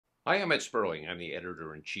Hi, I'm Ed Sperling. I'm the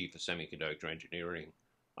editor-in-chief of Semiconductor Engineering.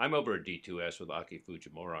 I'm over at D2S with Aki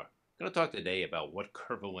Fujimura. I'm going to talk today about what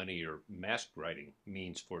curvilinear mask writing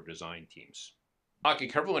means for design teams. Aki,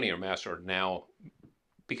 curvilinear masks are now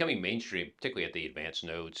becoming mainstream, particularly at the advanced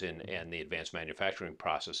nodes and the advanced manufacturing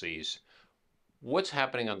processes. What's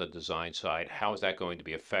happening on the design side? How is that going to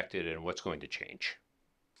be affected, and what's going to change?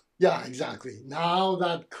 Yeah, exactly. Now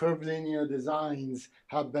that curvilinear designs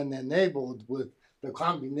have been enabled with the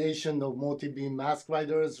combination of multi-beam mask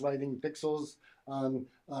writers writing pixels on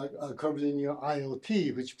curvilinear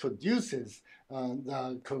IoT, which produces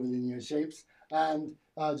the curvilinear shapes, and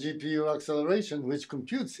GPU acceleration, which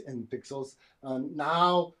computes in pixels.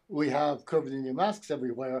 Now we have curvilinear masks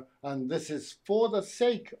everywhere, and this is for the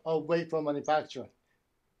sake of wafer manufacturing.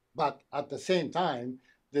 But at the same time,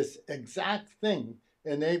 this exact thing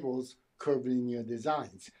enables curvilinear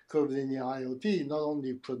designs. Curvilinear IoT not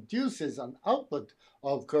only produces an output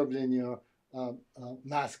of curvilinear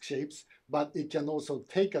mask shapes, but it can also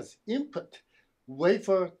take as input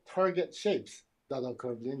wafer target shapes that are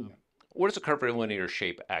curvilinear. What does a curvilinear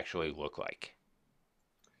shape actually look like?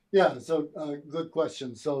 Yeah, so good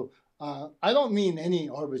question. So I don't mean any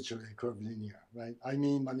arbitrary curvilinear, right? I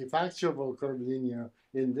mean manufacturable curvilinear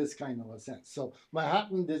in this kind of a sense. So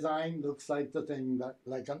Manhattan design looks like the thing that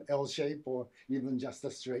like an L shape or even just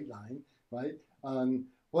a straight line, right?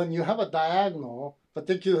 When you have a diagonal,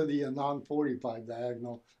 particularly a non-45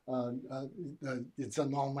 diagonal, it's a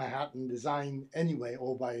non-Manhattan design anyway,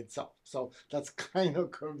 all by itself. So that's kind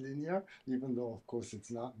of curvilinear, even though of course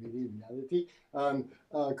it's not really reality.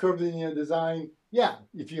 Curvilinear design, yeah,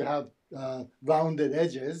 if you have rounded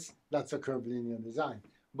edges, that's a curvilinear design.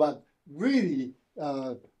 But really,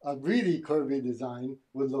 a really curvy design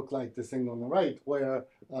would look like this thing on the right, where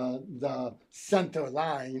the center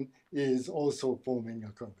line is also forming a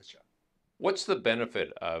curvature. What's the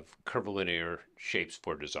benefit of curvilinear shapes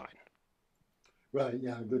for design? Right.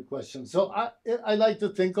 Yeah. Good question. So I like to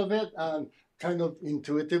think of it kind of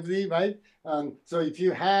intuitively, right? So if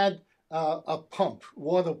you had a pump,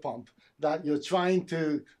 water pump, that you're trying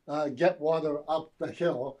to get water up the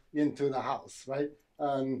hill into the house, right?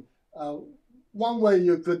 Um, uh, One way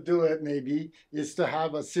you could do it maybe is to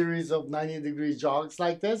have a series of 90-degree jogs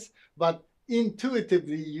like this, but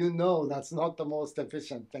intuitively you know that's not the most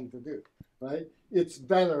efficient thing to do, right? It's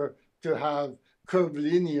better to have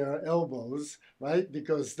curvilinear elbows, right?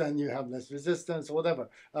 Because then you have less resistance, whatever.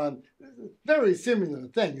 Very similar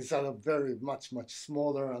things at a very much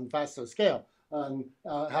smaller and faster scale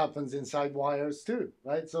happens inside wires too,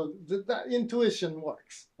 right? So that intuition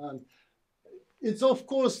works. It's of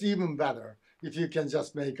course even better if you can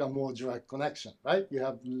just make a more direct connection, right? You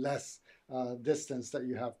have less distance that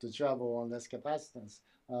you have to travel on less capacitance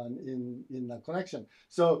in the connection.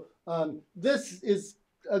 So this is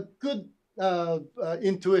a good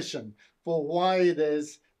intuition for why it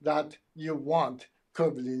is that you want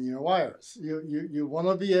curvilinear wires. You want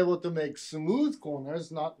to be able to make smooth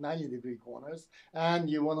corners, not 90-degree corners, and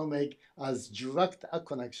you want to make as direct a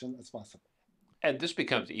connection as possible. And this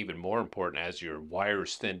becomes even more important as your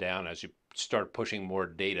wires thin down, as you start pushing more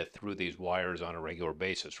data through these wires on a regular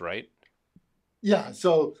basis, right? Yeah,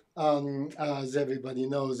 so as everybody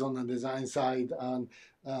knows on the design side,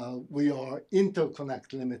 we are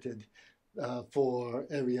interconnect limited for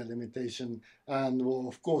area limitation, and we're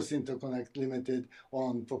of course interconnect limited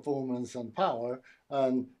on performance and power.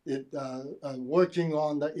 And working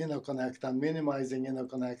on the interconnect and minimizing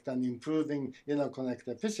interconnect and improving interconnect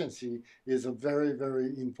efficiency is a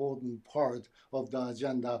very important part of the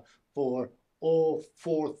agenda for all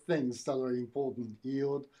four things that are important: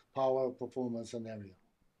 yield, power, performance, and area.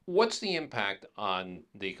 What's the impact on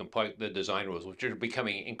the design rules, which are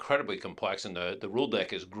becoming incredibly complex, and the rule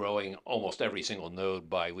deck is growing almost every single node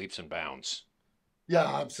by leaps and bounds?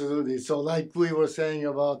 Yeah, absolutely. So, like we were saying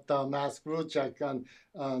about mask rule check, and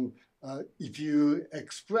if you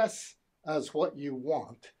express as what you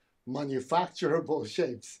want manufacturable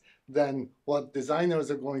shapes, then what designers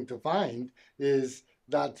are going to find is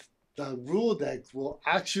that the rule deck will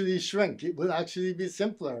actually shrink. It will actually be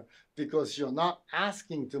simpler because you're not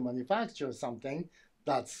asking to manufacture something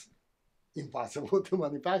that's impossible to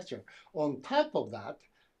manufacture. On top of that,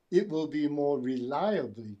 it will be more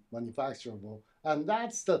reliably manufacturable. And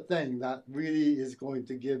that's the thing that really is going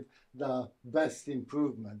to give the best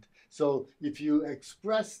improvement. So if you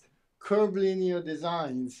expressed curvilinear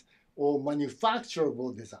designs or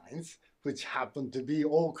manufacturable designs, which happen to be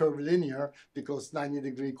all curvilinear because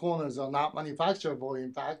 90-degree corners are not manufacturable,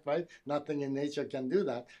 in fact, right? Nothing in nature can do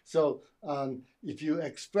that. So if you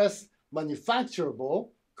express manufacturable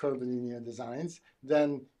curvilinear designs,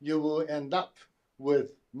 then you will end up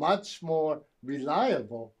with much more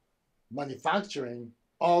reliable manufacturing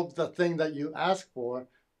of the thing that you ask for,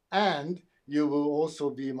 and you will also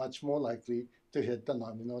be much more likely to hit the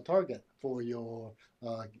nominal target for your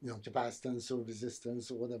capacitance or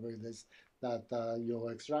resistance or whatever it is that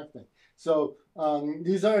you're extracting. So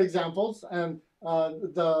these are examples, and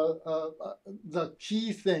the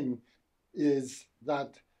key thing is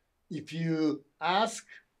that if you ask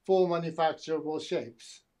for manufacturable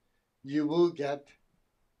shapes, you will get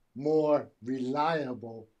more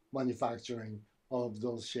reliable manufacturing of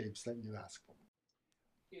those shapes that you ask for.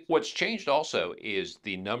 What's changed also is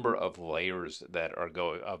the number of layers that are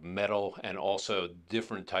going of metal and also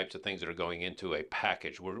different types of things that are going into a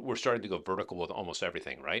package. We're starting to go vertical with almost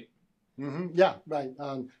everything, right? Yeah, right.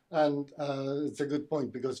 And it's a good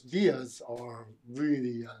point because vias are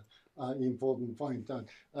really important point.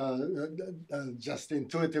 Just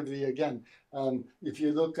intuitively, again, if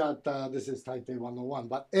you look at this is Taipei 101,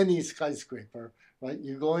 but any skyscraper, right?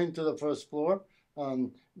 You go into the first floor,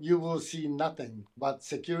 you will see nothing but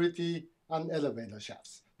security and elevator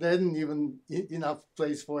shafts. There isn't even enough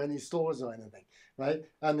place for any stores or anything, right?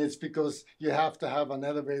 And it's because you have to have an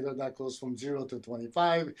elevator that goes from 0 to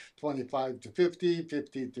 25, 25 to 50,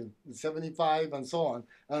 50 to 75, and so on.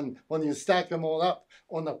 And when you stack them all up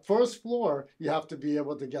on the first floor, you have to be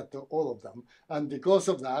able to get to all of them. And because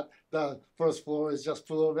of that, the first floor is just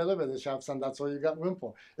full of elevator shafts, and that's all you got room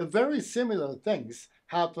for. Very similar things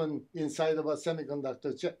happen inside of a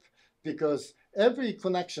semiconductor chip, because every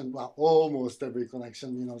connection, well, almost every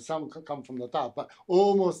connection, some come from the top, but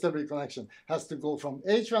almost every connection has to go from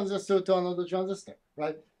a transistor to another transistor,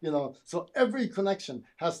 right? So every connection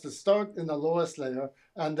has to start in the lowest layer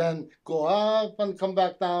and then go up and come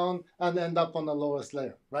back down and end up on the lowest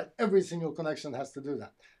layer, right? Every single connection has to do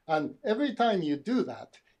that. And every time you do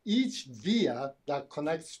that, each via that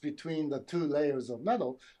connects between the two layers of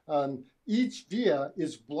metal, each via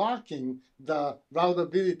is blocking the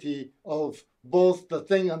routability of both the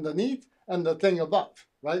thing underneath and the thing above,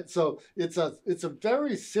 right? So it's a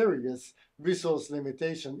very serious resource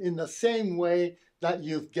limitation in the same way that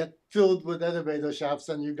you get filled with elevator shafts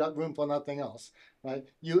and you got room for nothing else, right?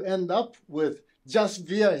 You end up with just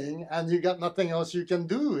viaing and you got nothing else you can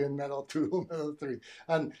do in metal 2 or metal 3.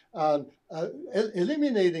 And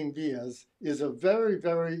eliminating vias is a very,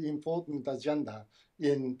 very important agenda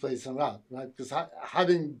in place and route, right? Because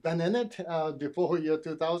having been in it before year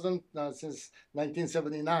 2000, since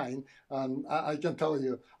 1979, I can tell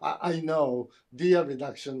you, I know via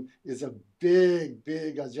reduction is a big,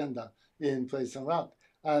 big agenda in place and route.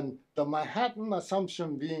 And the Manhattan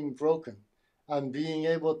assumption being broken and being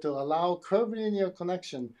able to allow curvilinear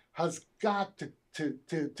connection has got to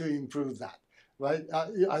improve that, right?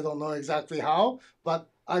 I don't know exactly how, but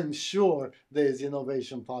I'm sure there's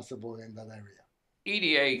innovation possible in that area.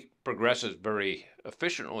 EDA progresses very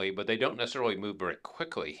efficiently, but they don't necessarily move very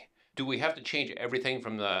quickly. Do we have to change everything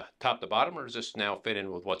from the top to bottom, or does this now fit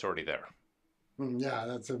in with what's already there? Yeah,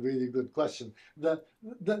 that's a really good question. The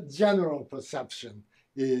general perception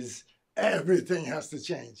is everything has to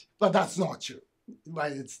change, but that's not true.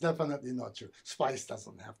 Right, it's definitely not true. SPICE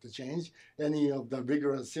doesn't have to change. Any of the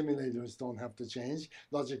rigorous simulators don't have to change.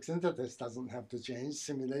 Logic synthesis doesn't have to change.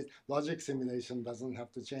 Logic simulation doesn't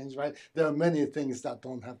have to change, right? There are many things that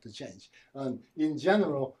don't have to change. In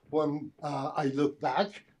general, when I look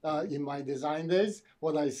back in my design days,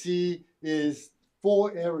 what I see is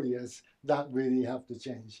 4 areas that really have to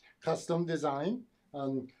change. Custom design,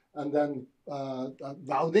 and then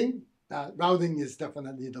routing. Routing is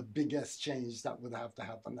definitely the biggest change that would have to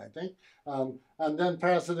happen, I think. And then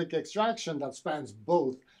parasitic extraction that spans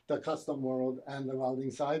both the custom world and the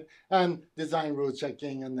routing side, and design rule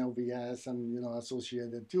checking and LBS and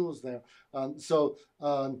associated tools there. So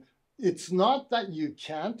it's not that you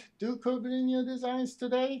can't do curvilinear designs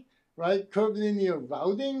today, right? Curvilinear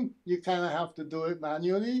routing, you kind of have to do it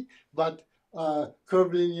manually, but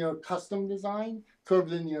curvilinear custom design,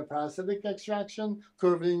 curvilinear parasitic extraction,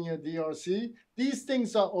 curvilinear DRC, these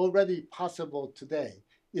things are already possible today.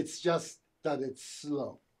 It's just that it's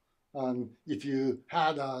slow. If you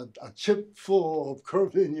had a chip full of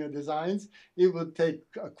curvilinear designs, it would take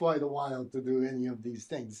quite a while to do any of these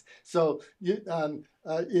things. So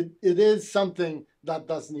it is something that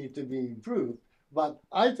does need to be improved. But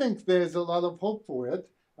I think there's a lot of hope for it.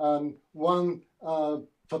 One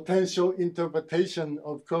potential interpretation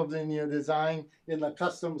of curvilinear design in a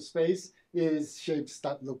custom space is shapes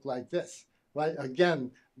that look like this, right?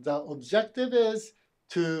 Again, the objective is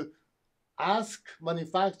to ask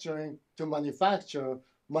manufacturing to manufacture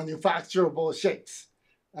manufacturable shapes.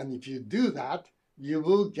 And if you do that, you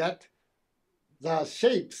will get the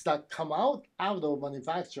shapes that come out of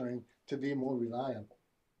manufacturing to be more reliable.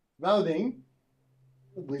 Routing,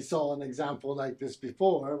 we saw an example like this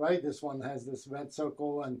before, right? This one has this red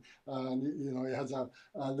circle, and it has a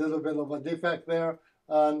little bit of a defect there.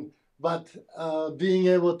 But being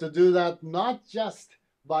able to do that not just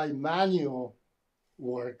by manual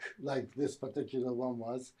work like this particular one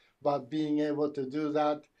was, but being able to do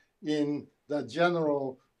that in the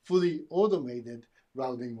general fully automated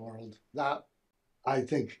routing world, that I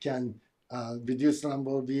think can reduce the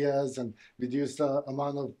number of vias and reduce the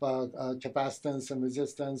amount of capacitance and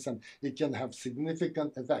resistance, and it can have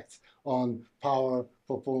significant effects on power,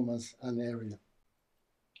 performance, and area.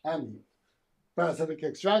 And parasitic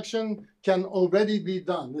extraction can already be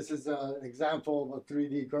done. This is an example of a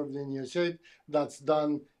 3D curvilinear shape that's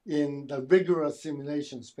done in the rigorous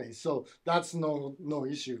simulation space. So that's no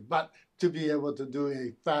issue. But to be able to do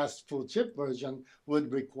a fast full chip version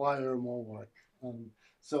would require more work.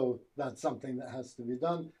 So that's something that has to be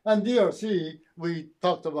done. And DRC, we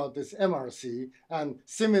talked about this MRC, and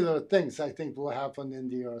similar things I think will happen in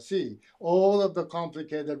DRC. All of the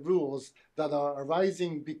complicated rules that are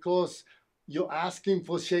arising because you're asking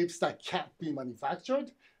for shapes that can't be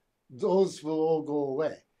manufactured, those will all go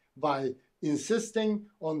away by insisting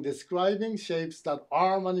on describing shapes that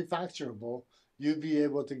are manufacturable. You'll be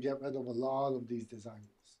able to get rid of a lot of these design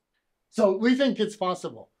rules. So we think it's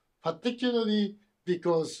possible, particularly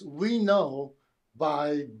because we know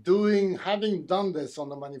by having done this on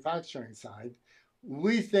the manufacturing side,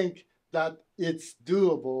 we think that it's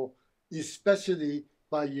doable, especially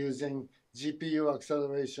by using GPU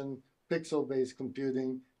acceleration, pixel-based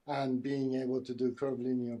computing, and being able to do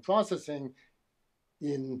curvilinear processing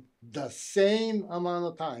in the same amount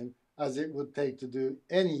of time as it would take to do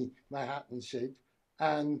any Manhattan shape,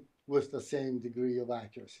 and with the same degree of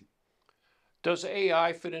accuracy. Does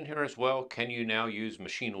AI fit in here as well? Can you now use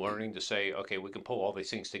machine learning to say, okay, we can pull all these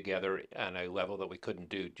things together on a level that we couldn't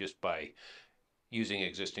do just by using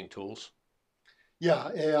existing tools? Yeah,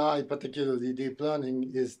 AI, particularly deep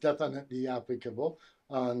learning, is definitely applicable.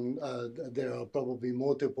 And there are probably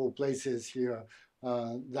multiple places here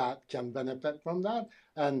that can benefit from that.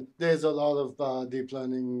 And there's a lot of deep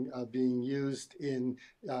learning being used in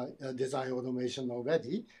design automation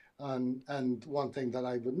already. And one thing that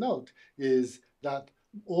I would note is that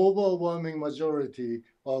overwhelming majority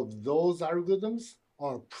of those algorithms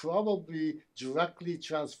are probably directly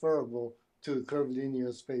transferable to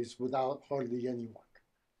curvilinear space without hardly any work.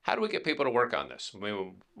 How do we get people to work on this? I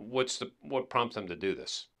mean, what prompts them to do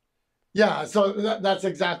this? Yeah, so that's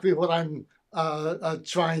exactly what I'm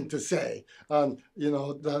trying to say.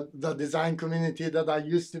 The design community that I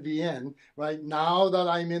used to be in, right now that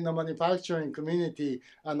I'm in the manufacturing community,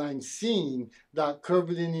 and I'm seeing that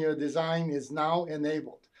curvilinear design is now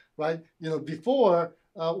enabled, right? Before,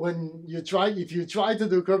 if you try to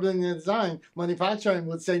do curvilinear design, manufacturing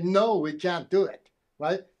would say, no, we can't do it,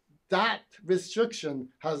 right? That restriction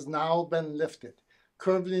has now been lifted.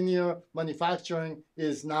 Curvilinear manufacturing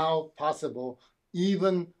is now possible,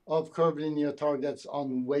 even of curvilinear targets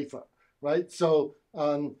on wafer, right? So,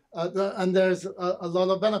 and there's a lot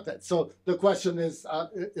of benefits. So the question is,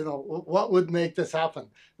 what would make this happen,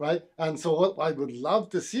 right? And so what I would love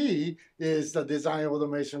to see is the design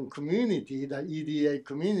automation community, the EDA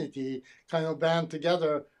community, kind of band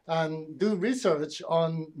together and do research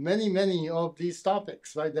on many, many of these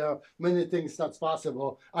topics, right? There are many things that's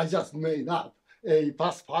possible. I just made up a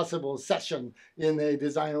possible session in a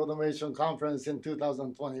design automation conference in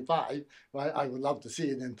 2025, right? I would love to see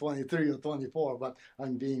it in 23 or 24, but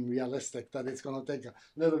I'm being realistic that it's going to take a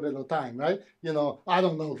little bit of time, right? I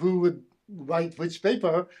don't know who would write which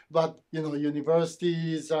paper, but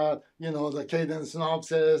universities, the Cadence,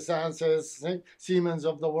 Synopsys, Ansys, Siemens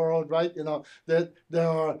of the world, right? That there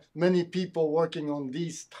are many people working on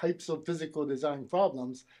these types of physical design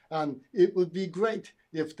problems, and it would be great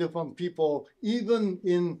if different people, even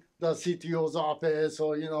in the CTO's office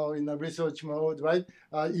or in the research mode, right?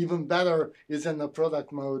 Even better is in the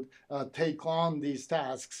product mode, take on these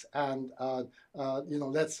tasks and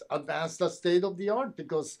let's advance the state of the art,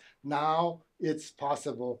 because now it's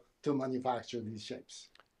possible to manufacture these shapes.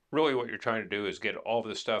 Really, what you're trying to do is get all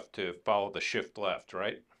this stuff to follow the shift left,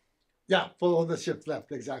 right? Yeah, follow the shift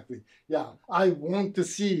left, exactly. Yeah, I want to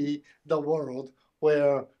see the world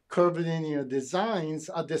where curvilinear designs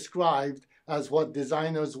are described as what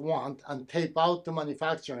designers want and tape out to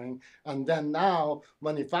manufacturing. And then now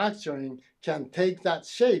manufacturing can take that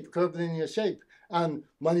shape, curvilinear shape, and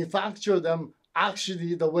manufacture them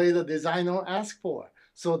actually the way the designer asked for.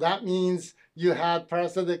 So that means you had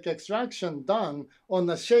parasitic extraction done on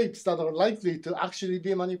the shapes that are likely to actually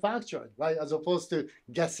be manufactured, right? As opposed to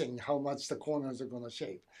guessing how much the corners are going to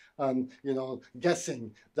shape.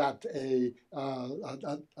 Guessing that a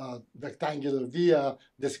rectangular via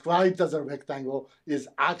described as a rectangle is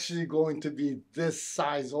actually going to be this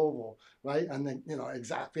size oval, right? And then,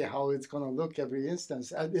 exactly how it's going to look every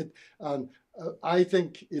instance. And I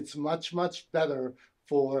think it's much, much better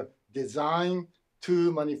for design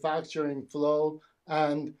to manufacturing flow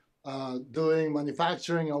and doing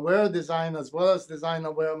manufacturing aware design as well as design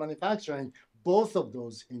aware manufacturing. Both of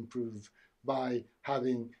those improve by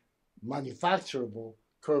having manufacturable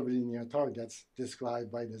curvilinear targets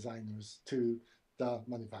described by designers to the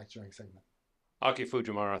manufacturing segment. Aki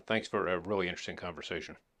Fujimura, thanks for a really interesting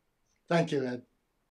conversation. Thank you, Ed.